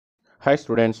Hi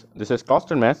students, this is Cost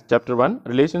and Maths, Chapter 1,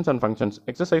 Relations and Functions,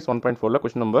 Exercise 1.4,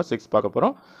 question number 6 பார்க்க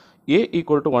போறோம். A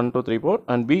equal to 1, 2, 3, 4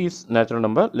 and B is natural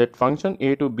number. Let function A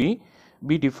to B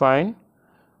be defined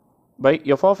by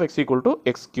f of x equal to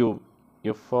x cube.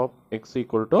 F of x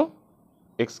equal to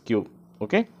x cube.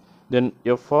 Okay. Then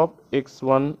f of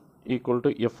x1 equal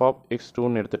to f of x2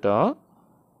 ன்னு எடுத்துட்டா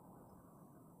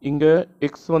இங்க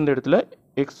x வந்த இடத்துல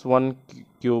x1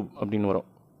 cube அப்படின்னு வரும்.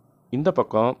 இந்த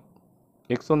பக்கம்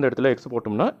x வந்த இடத்துல x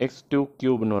போட்டோம்னா x2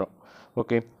 cube வரும்.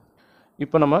 ஓகே,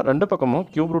 இப்போ நம்ம ரெண்டு பக்கமும்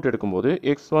கியூப் ரூட் எடுக்கும்போது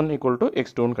x1 equal to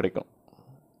x2 கிடைக்கும்.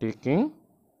 Taking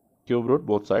cube root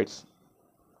both sides.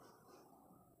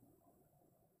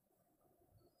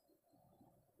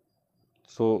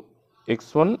 So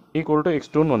x1 equal to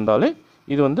x2 வந்தாலே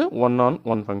இது வந்து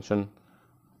 1-on-1 ஃபங்க்ஷன்.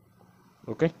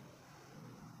 ஓகே,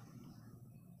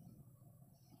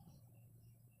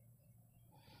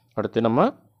 அடுத்து நம்ம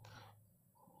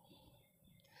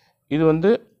இது வந்து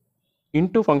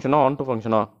இன்டூ ஃபங்க்ஷனா ஆன்டூ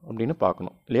ஃபங்க்ஷனா அப்படின்னு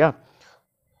பார்க்கணும் இல்லையா.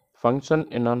 ஃபங்க்ஷன்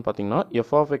என்னன்னு பார்த்தீங்கன்னா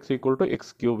F of X equal to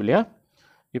X cube இல்லையா.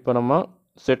 இப்போ நம்ம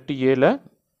செட் ஏல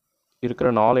இருக்கிற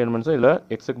 4 எலிமெண்ட்ஸும் இதில்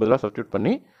எக்ஸுக்கு பதிலாக சப்ஸ்டியூட்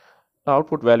பண்ணி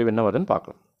அவுட்புட் வேல்யூ என்ன வருதுன்னு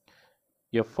பார்க்கலாம்.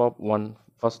 F of 1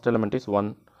 first element is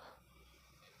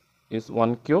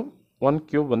 1 cube. 1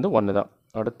 cube வந்து 1 தான்.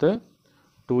 அடுத்து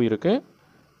 2 இருக்குது.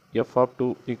 F of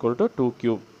 2 equal to 2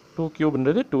 cube. 2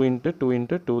 கியூப்ன்றது 2 into 2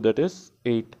 into 2 that is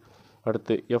 8.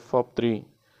 அடுத்து f of 3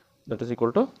 that is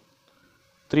equal to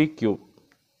 3 cube.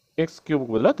 x cube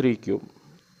பதிலாக 3 cube.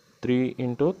 3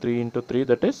 into 3 into 3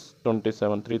 that is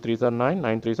 27. 3 3s are 9,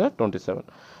 9 3s are 27.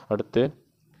 அடுத்து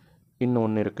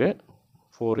இன்னொன்று இருக்கு,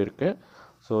 4 இருக்கு.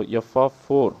 So f of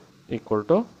 4 equal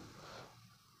to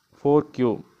 4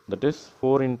 cube that is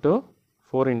 4 into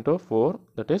 4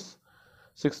 that is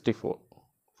 64.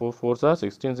 4 4s are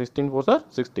 16, 16 4s are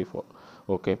 64.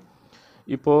 Okay,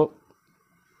 இப்போது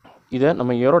இதை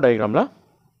நம்ம aero டயக்ராமில்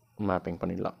mapping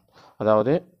பண்ணிடலாம்.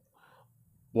 அதாவது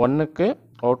 1க்கு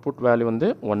அவுட்புட் வேல்யூ வந்து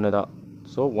 1 தான்.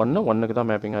 ஸோ 1க்கு தான்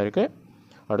மேப்பிங் ஆகிருக்கு.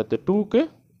 அடுத்து 2க்கு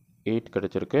 8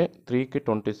 கிடச்சிருக்கு, 3க்கு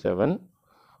 27,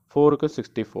 4க்கு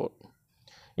 64.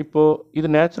 இப்போது இது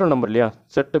நேச்சுரல் நம்பர் இல்லையா.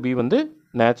 செட்டு பி வந்து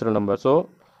நேச்சுரல் நம்பர். ஸோ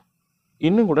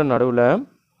இன்னும் கூட நடுவில்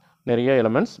நிறைய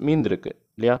எலிமெண்ட்ஸ் மீந்திருக்கு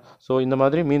இல்லையா. ஸோ இந்த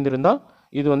மாதிரி மீந்திருந்தால்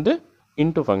இது வந்து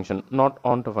into function, not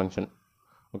ஆன்டூ function.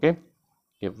 Okay,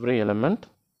 every element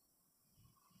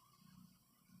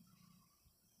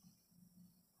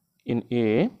in A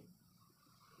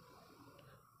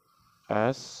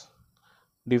has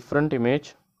different image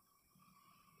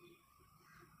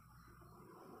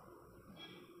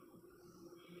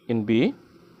in B.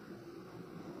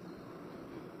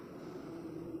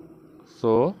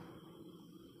 So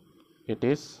it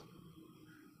is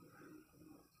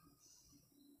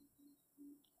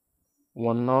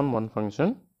 1-on-1 function.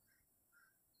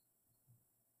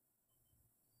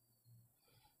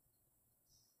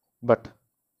 But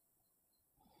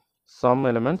some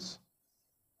elements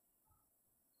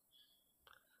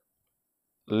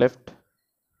left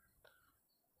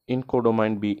in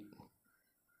codomain B.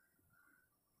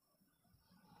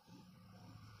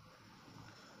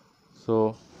 So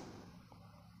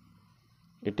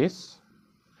it is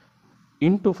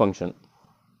into function.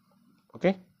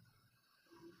 Okay,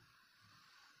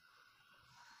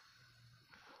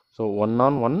 so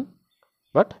 1-on-1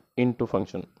 but into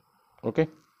function. Okay.